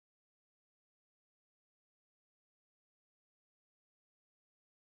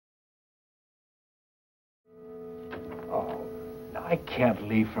I can't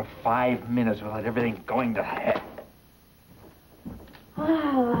leave for 5 minutes without everything going to heck.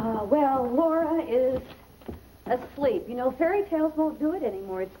 Ah, well, Laura is asleep. You know, fairy tales won't do it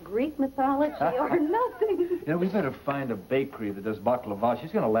anymore. It's Greek mythology or nothing. You know, we better find a bakery that does baklava.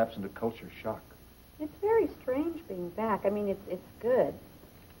 She's going to lapse into culture shock. It's very strange being back. I mean, it's good.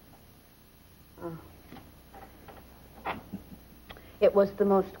 Oh. It was the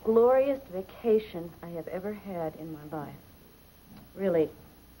most glorious vacation I have ever had in my life. Really,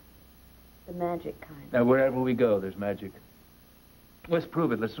 the magic kind. Now, wherever we go, there's magic. Let's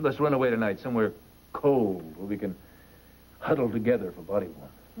prove it. Let's run away tonight, somewhere cold, where we can huddle together for body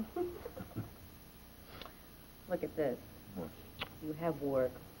warmth. Look at this. What? You have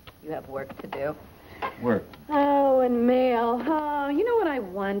work. You have work to do. Work. Oh, and mail. Oh, you know what I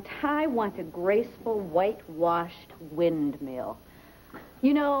want? I want a graceful, whitewashed windmill.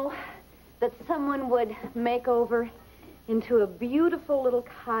 You know, that someone would make over into a beautiful little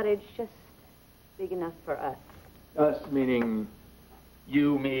cottage just big enough for us. Us, meaning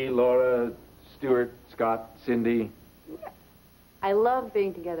you, me, Laura, Stuart, Scott, Cindy. I love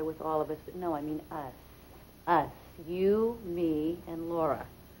being together with all of us, but no, I mean us. Us. You, me, and Laura.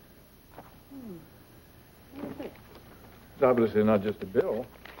 What is it? It's obviously not just a bill.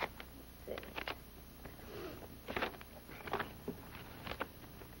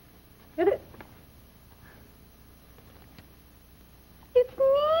 Get it? It's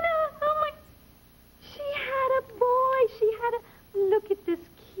Nina! Oh, my... She had a boy. She had a... Look at this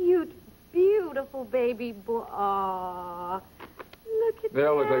cute, beautiful baby boy. Aww. Look at that. They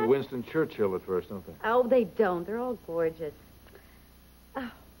all look like Winston Churchill at first, don't they? Oh, they don't. They're all gorgeous.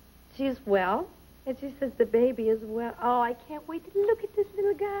 Oh, she's well. And she says the baby is well. Oh, I can't wait to look at this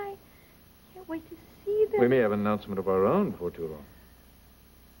little guy. Can't wait to see them. We may have an announcement of our own before too long.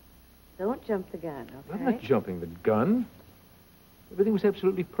 Don't jump the gun, okay? I'm not jumping the gun. Everything was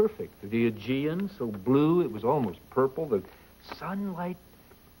absolutely perfect. The Aegean, so blue, it was almost purple. The sunlight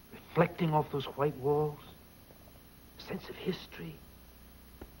reflecting off those white walls. Sense of history.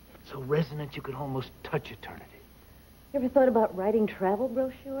 So resonant you could almost touch eternity. You ever thought about writing travel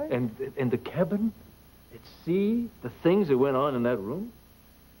brochures? And the cabin at sea, the things that went on in that room.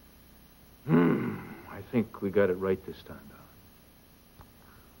 I think we got it right this time, darling.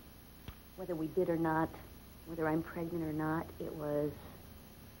 Whether we did or not, whether I'm pregnant or not, it was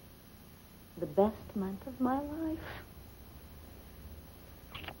the best month of my life.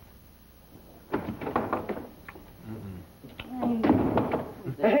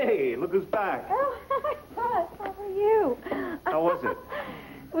 Hey, look who's back. Oh, hi, how are you? How was it?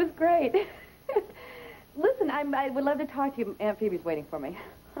 It was great. Listen, I would love to talk to you. Aunt Phoebe's waiting for me.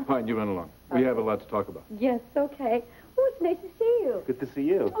 Fine, you run along. We have a lot to talk about. Yes, okay. Oh, it's nice to see you. Good to see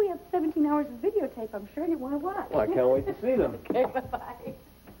you. Oh, you have 17 hours of videotape, I'm sure you want to watch. Well, I can't wait to see them. Okay, bye-bye.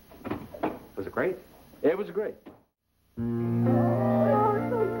 Was it great? It was great. Oh,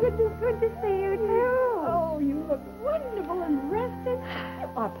 so good to see you, too. Oh, you look wonderful and rested. You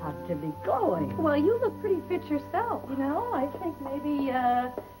are positively glowing. Well, you look pretty fit yourself, you know. I think maybe,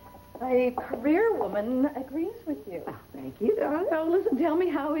 a career woman agrees with you. Oh, thank you, darling. So, listen, tell me,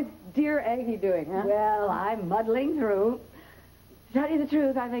 how is dear Aggie doing, huh? Well, I'm muddling through. To tell you the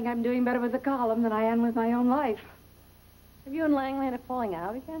truth, I think I'm doing better with the column than I am with my own life. Have you and Langley had a falling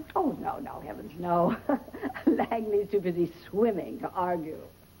out again? Oh, no, heavens, no. Langley's too busy swimming to argue.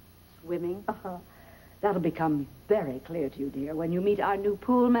 Swimming? Uh-huh. That'll become very clear to you, dear, when you meet our new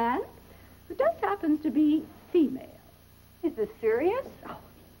pool man, who just happens to be female. Is this serious? Oh,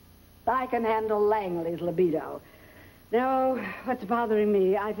 I can handle Langley's libido. No, what's bothering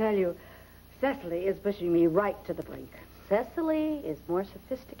me, I tell you, Cecily is pushing me right to the brink. Cecily is more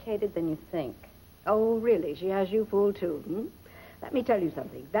sophisticated than you think. Oh, really? She has you fooled, too, hmm? Let me tell you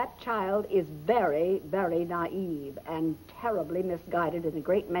something. That child is very, very naive and terribly misguided in a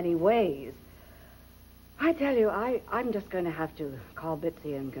great many ways. I tell you, I'm just going to have to call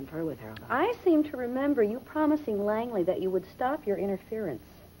Bitsy and confer with her about it. I seem to remember you promising Langley that you would stop your interference.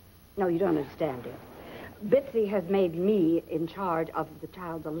 No, you don't understand, dear. Bitsy has made me in charge of the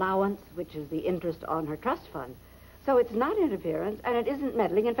child's allowance, which is the interest on her trust fund. So it's not interference, and it isn't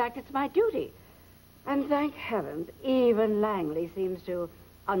meddling. In fact, it's my duty. And thank heavens, even Langley seems to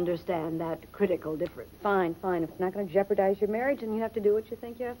understand that critical difference. Fine. If it's not going to jeopardize your marriage, then you have to do what you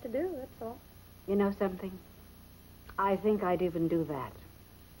think you have to do, that's all. You know something? I think I'd even do that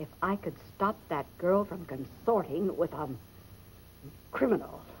if I could stop that girl from consorting with a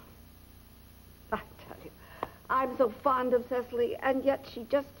criminal. I tell you, I'm so fond of Cecily, and yet she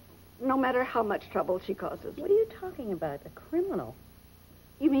just, no matter how much trouble she causes. What are you talking about? A criminal?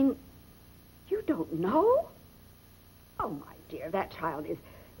 You mean you don't know? Oh, my dear, that child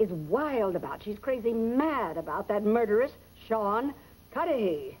is wild about. She's crazy mad about that murderous Sean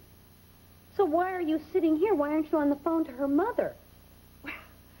Cudahy. So why are you sitting here? Why aren't you on the phone to her mother?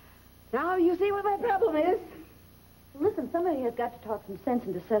 Now you see what my problem is. Listen, somebody has got to talk some sense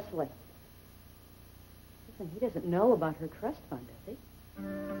into Cecily. Listen, he doesn't know about her trust fund, does he?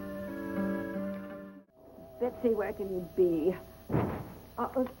 Betsy, where can you be?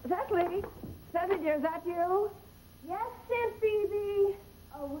 Cecily? Cecily, dear, is that you? Yes, Aunt Phoebe.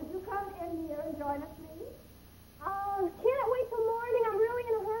 Oh, would you come in here and join us, please? Can't wait till morning. I'm really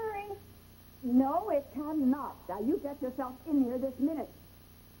in a hurry. No, it cannot. Now, you get yourself in here this minute.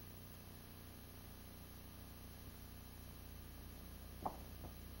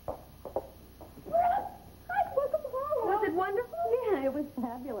 Hi, welcome home. Was it wonderful? Yeah, it was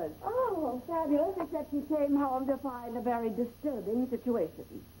fabulous. Oh, fabulous, except you came home to find a very disturbing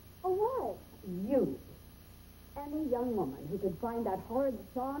situation. Oh, what? You. Any young woman who could find that horrid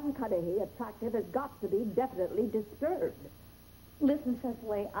Sean Cudahy attractive has got to be definitely disturbed. Listen,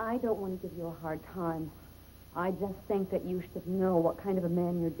 Cecily, I don't want to give you a hard time. I just think that you should know what kind of a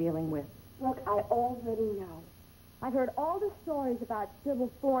man you're dealing with. Look, I already know. I've heard all the stories about Sybil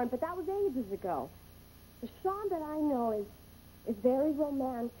Thorne, but that was ages ago. The Sean that I know is very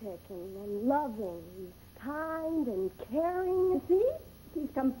romantic and loving, and kind and caring. You see? He's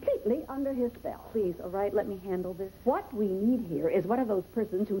completely under his spell. Please, all right, let me handle this. What we need here is one of those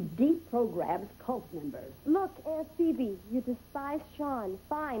persons who deprograms cult members. Look, Aunt Phoebe, you despise Sean.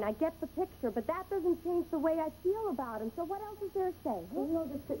 Fine, I get the picture, but that doesn't change the way I feel about him. So what else is there to say? Will you all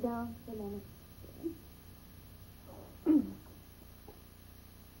just sit down for a moment?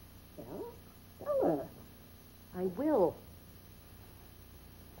 Well, tell her. I will.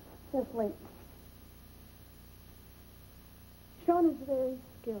 Cecily, Sean is very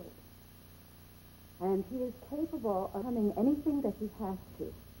skilled. And he is capable of becoming anything that he has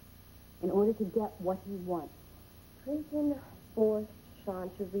to in order to get what he wants. Prison forced Sean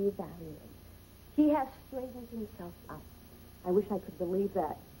to reevaluate. He has straightened himself up. I wish I could believe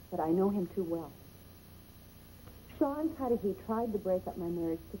that, but I know him too well. Sean Cudahy tried to break up my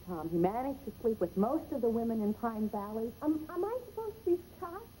marriage to Tom. He managed to sleep with most of the women in Pine Valley. Am I supposed to be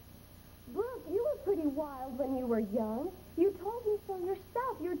shocked? Brooke, you were pretty wild when you were young. You told me so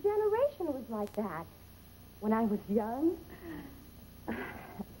yourself. Your generation was like that. When I was young,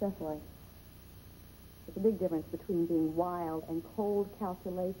 Cecily, there's a big difference between being wild and cold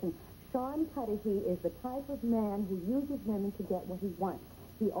calculation. Sean Cudahy is the type of man who uses women to get what he wants.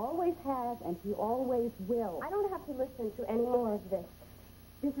 He always has, and he always will. I don't have to listen to any more of this.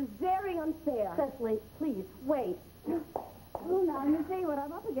 This is very unfair. Cecily, please, wait. Well, now you see what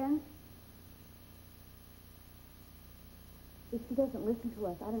I'm up against. If she doesn't listen to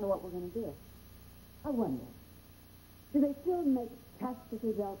us, I don't know what we're going to do. I wonder, do they still make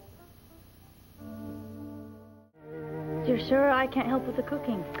chastity belts? You're sure I can't help with the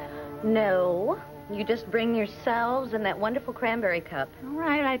cooking? No. You just bring yourselves and that wonderful cranberry cup. All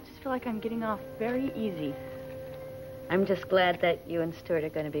right, I just feel like I'm getting off very easy. I'm just glad that you and Stuart are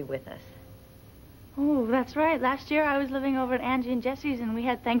going to be with us. Oh, that's right. Last year I was living over at Angie and Jesse's, and we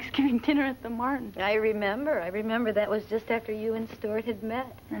had Thanksgiving dinner at the Martin. I remember. That was just after you and Stuart had met.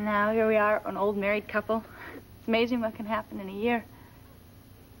 And now here we are, an old married couple. It's amazing what can happen in a year.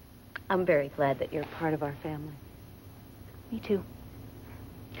 I'm very glad that you're part of our family. Me too.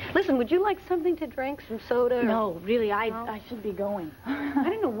 Listen, would you like something to drink, some soda? Or... No, really, I should be going. I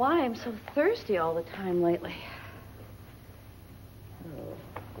don't know why I'm so thirsty all the time lately.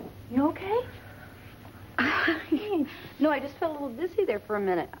 You okay? No, I just felt a little dizzy there for a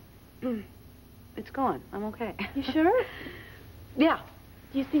minute. It's gone. I'm okay. You sure? Yeah.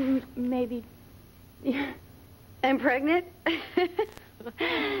 Do you think maybe... I'm pregnant?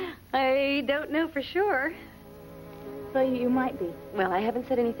 I don't know for sure. Well, you might be. Well, I haven't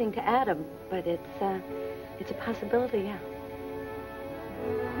said anything to Adam, but it's a possibility, yeah.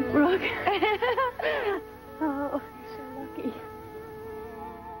 Brooke. Oh, you're so lucky.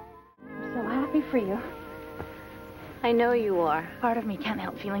 I'm so happy for you. I know you are. Part of me can't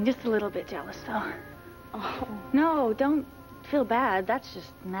help feeling just a little bit jealous, though. Oh. No, don't feel bad. That's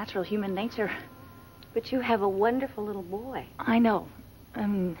just natural human nature. But you have a wonderful little boy. I know.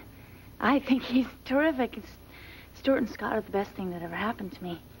 I think he's terrific. Stuart and Scott are the best thing that ever happened to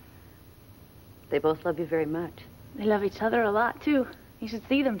me. They both love you very much. They love each other a lot, too. You should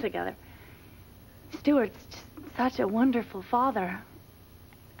see them together. Stuart's just such a wonderful father.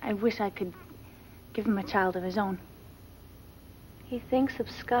 I wish I could give him a child of his own. He thinks of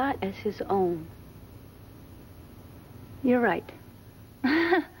Scott as his own. You're right.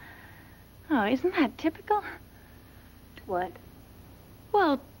 Oh, isn't that typical? What?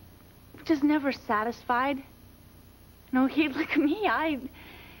 Well, just never satisfied. No, look at me. I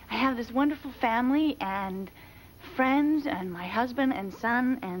have this wonderful family and friends and my husband and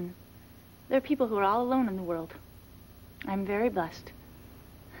son, and there are people who are all alone in the world. I'm very blessed.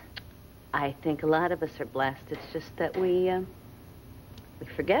 I think a lot of us are blessed. It's just that we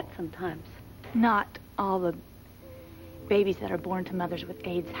forget sometimes. Not all the babies that are born to mothers with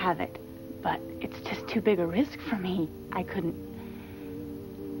AIDS have it, but it's just too big a risk for me. I couldn't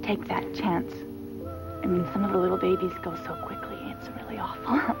take that chance. I mean, some of the little babies go so quickly. It's really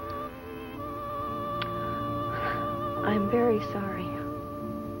awful. I'm very sorry.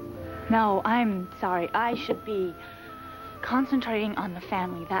 No, I'm sorry. I should be concentrating on the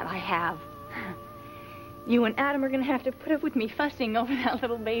family that I have. You and Adam are going to have to put up with me fussing over that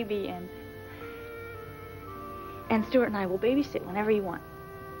little baby, and Stuart and I will babysit whenever you want.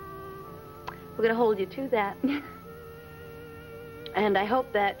 We're going to hold you to that. And I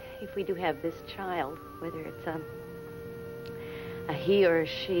hope that if we do have this child, whether it's a he or a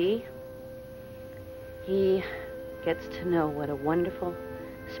she, he gets to know what a wonderful,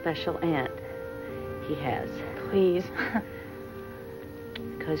 special aunt he has. Please.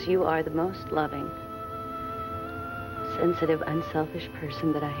 Because you are the most loving, sensitive, unselfish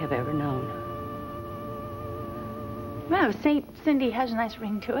person that I have ever known. Well, St. Cindy has a nice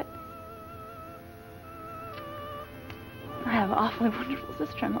ring to it. I have an awfully wonderful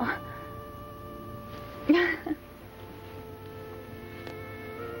sister-in-law.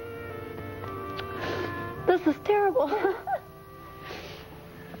 This is terrible.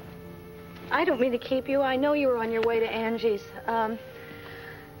 I don't mean to keep you. I know you were on your way to Angie's.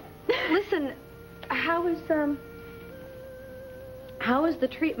 Listen, how is the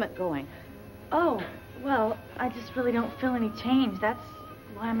treatment going? Oh, well, I just really don't feel any change. That's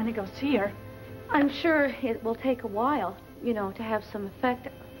why I'm going to go see her. I'm sure it will take a while, you know, to have some effect,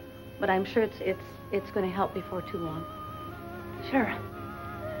 but I'm sure it's going to help before too long. Sure.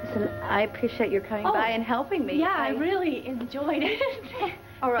 Listen, I appreciate your coming by and helping me. Yeah, I really enjoyed it.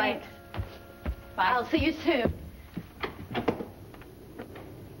 All right. Thanks. Bye. I'll see you soon.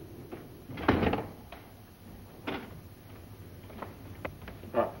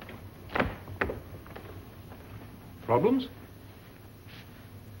 Problems?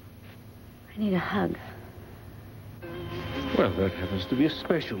 I need a hug. Well, that happens to be a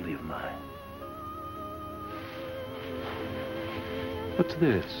specialty of mine. What's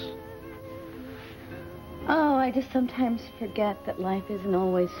this? Oh, I just sometimes forget that life isn't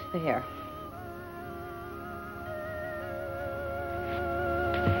always fair.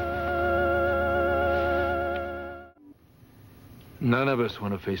 None of us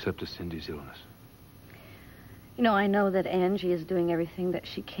want to face up to Cindy's illness. You know, I know that Angie is doing everything that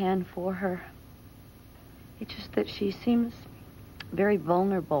she can for her. It's just that she seems very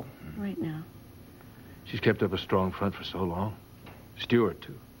vulnerable right now. She's kept up a strong front for so long. Stuart,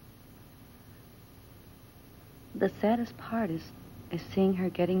 too. The saddest part is seeing her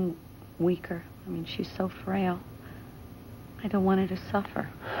getting weaker. I mean, she's so frail. I don't want her to suffer.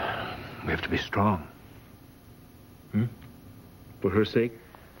 We have to be strong. For her sake?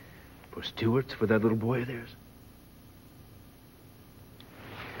 For Stuart's? For that little boy of theirs?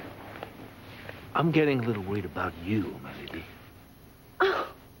 I'm getting a little worried about you, my lady. Oh,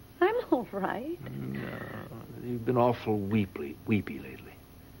 I'm all right. No, you've been awful weepy lately.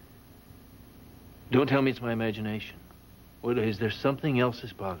 Don't tell me it's my imagination. Or is there something else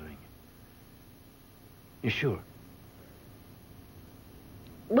that's bothering you? You sure?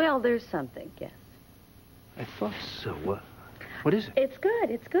 Well, there's something, yes. I thought so. What is it? It's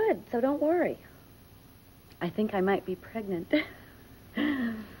good, so don't worry. I think I might be pregnant.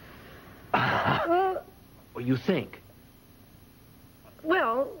 Well, you think?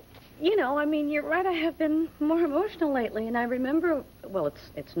 Well, you know, I mean, you're right. I have been more emotional lately, and I remember, well,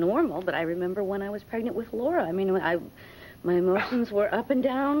 it's normal, but I remember when I was pregnant with Laura. I mean, my emotions were up and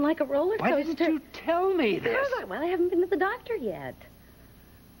down like a roller coaster. Why didn't you tell me this? Well, I haven't been to the doctor yet.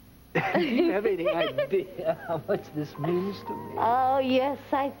 Do you have any idea how much this means to me? Oh, yes,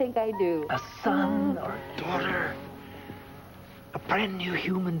 I think I do. A son or a daughter. A brand new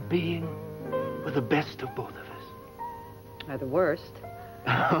human being with the best of both of us. Or the worst.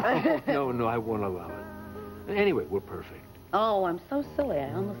 No, I won't allow it. Anyway, we're perfect. Oh, I'm so silly.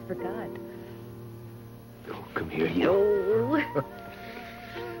 I almost forgot. Oh, come here, you. Oh. I'm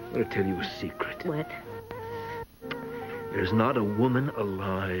going to tell you a secret. What? There's not a woman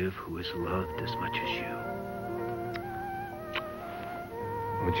alive who is loved as much as you.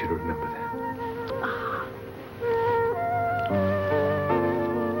 I want you to remember that.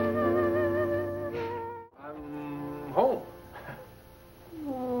 I'm home.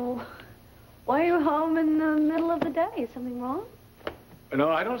 honey, is something wrong? No,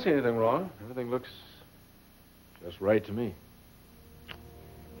 I don't see anything wrong. Everything looks just right to me.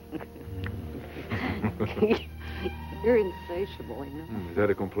 You're insatiable, you know. Is that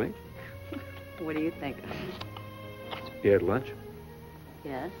a complaint? What do you think? You had lunch?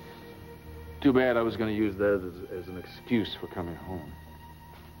 Yes. Too bad. I was going to use that as an excuse for coming home.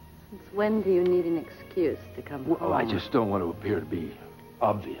 Since when do you need an excuse to come home? Well, I just don't want to appear to be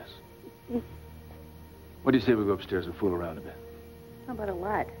obvious. What do you say we go upstairs and fool around a bit? How about a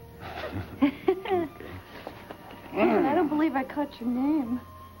lot? Okay. I don't believe I caught your name.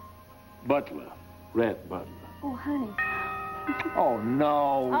 Butler. Red Butler. Oh, honey. Oh,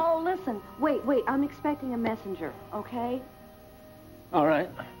 no. Oh, listen. Wait. I'm expecting a messenger, okay? All right.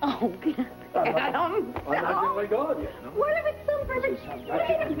 Oh, I'm not going to let go of you. No? What if it's some perfect...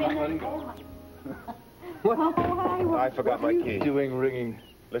 Wait a minute. What? Oh, hi. I forgot my key. Doing ringing.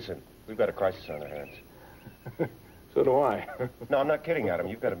 Listen, we've got a crisis on our hands. So do I. No, I'm not kidding, Adam.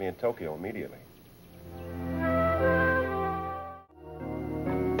 You've got to be in Tokyo immediately.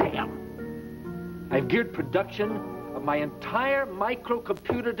 Damn. I've geared production of my entire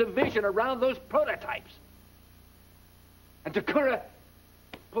microcomputer division around those prototypes. And Takura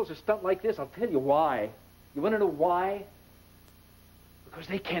pulls a stunt like this. I'll tell you why. You want to know why? Because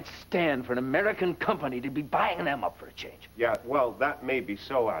they can't stand for an American company to be buying them up for a change. Yeah, well, that may be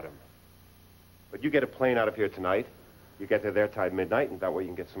so, Adam. But you get a plane out of here tonight. You get there their time midnight, and that way you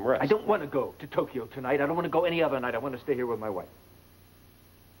can get some rest. I don't want to go to Tokyo tonight. I don't want to go any other night. I want to stay here with my wife.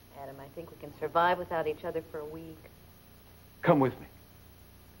 Adam, I think we can survive without each other for a week. Come with me.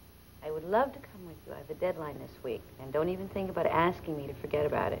 I would love to come with you. I have a deadline this week. And don't even think about asking me to forget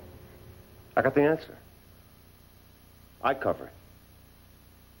about it. I got the answer. I cover it.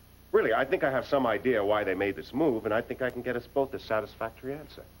 Really, I think I have some idea why they made this move, and I think I can get us both a satisfactory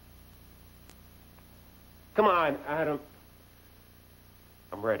answer. Come on, Adam.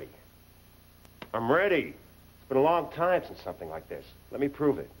 I'm ready. I'm ready. It's been a long time since something like this. Let me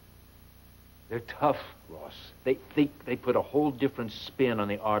prove it. They're tough, Ross. They put a whole different spin on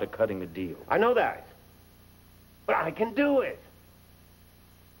the art of cutting a deal. I know that. But I can do it.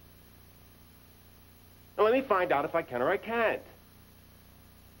 Now let me find out if I can or I can't.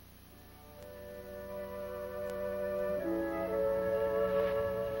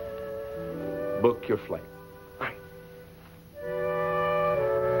 Book your flight. Right.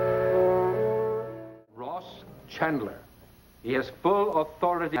 Ross Chandler. He has full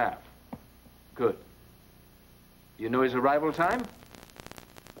authority. Good. You know his arrival time?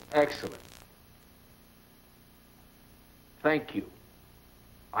 Excellent. Thank you.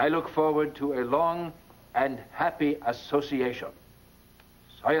 I look forward to a long and happy association.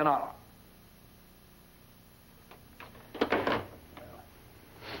 Sayonara.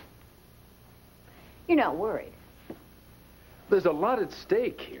 You're not worried. There's a lot at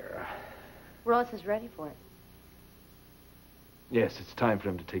stake here. Ross is ready for it. Yes, it's time for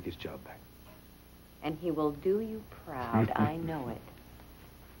him to take his job back. And he will do you proud. I know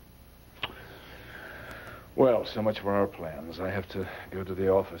it. Well, so much for our plans. I have to go to the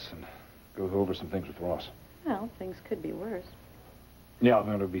office and go over some things with Ross. Well, things could be worse. Yeah, I'm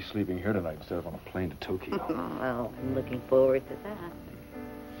going to be sleeping here tonight instead of on a plane to Tokyo. Well, I'm looking forward to that.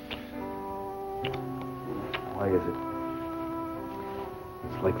 Why is it?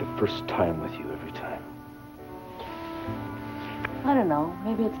 It's like the first time with you every time. I don't know.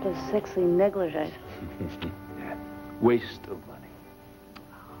 Maybe it's those sexy negligees. Yeah. Waste of money.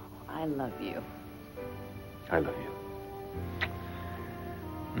 Oh, I love you. I love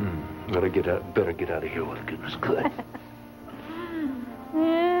you. Better get out of here while the goodness good.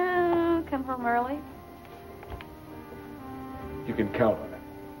 Yeah, come home early. You can count on it.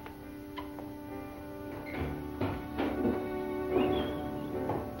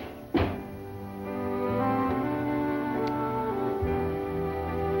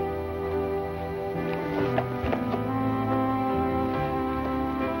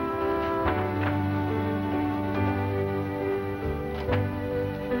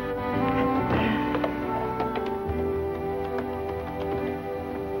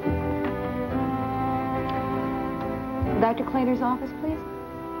 Dr. Claytor's office, please?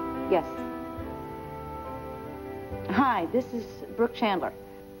 Yes. Hi, this is Brooke Chandler.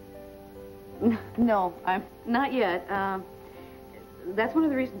 No, I'm not yet. That's one of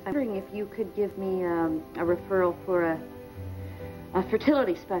the reasons I'm wondering if you could give me a referral for a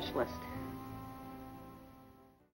fertility specialist.